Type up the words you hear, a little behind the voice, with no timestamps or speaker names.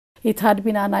it had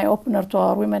been an eye-opener to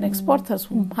our women exporters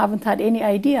who haven't had any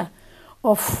idea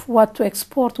of what to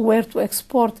export, where to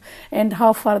export, and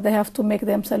how far they have to make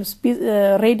themselves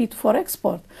ready for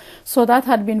export. So that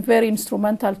had been very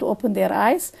instrumental to open their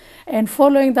eyes. And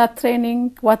following that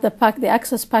training, what the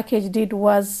Access package did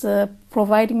was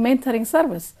providing mentoring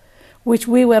service, which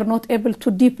we were not able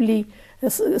to deeply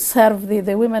serve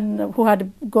the women who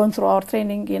had gone through our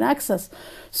training in Access.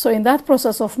 So in that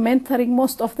process of mentoring,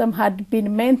 most of them had been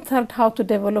mentored how to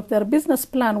develop their business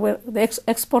plan, the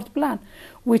export plan,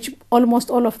 which almost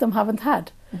all of them haven't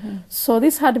had. So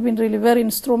this had been really very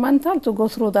instrumental to go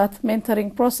through that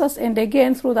mentoring process. And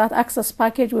again, through that Access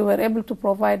package, we were able to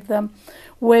provide them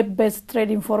web-based trade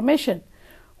information,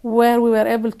 where we were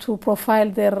able to profile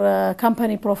their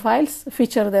company profiles,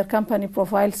 feature their company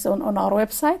profiles on our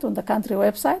website, on the country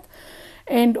website,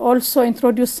 and also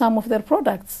introduce some of their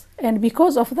products. And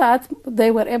because of that,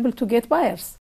 they were able to get buyers.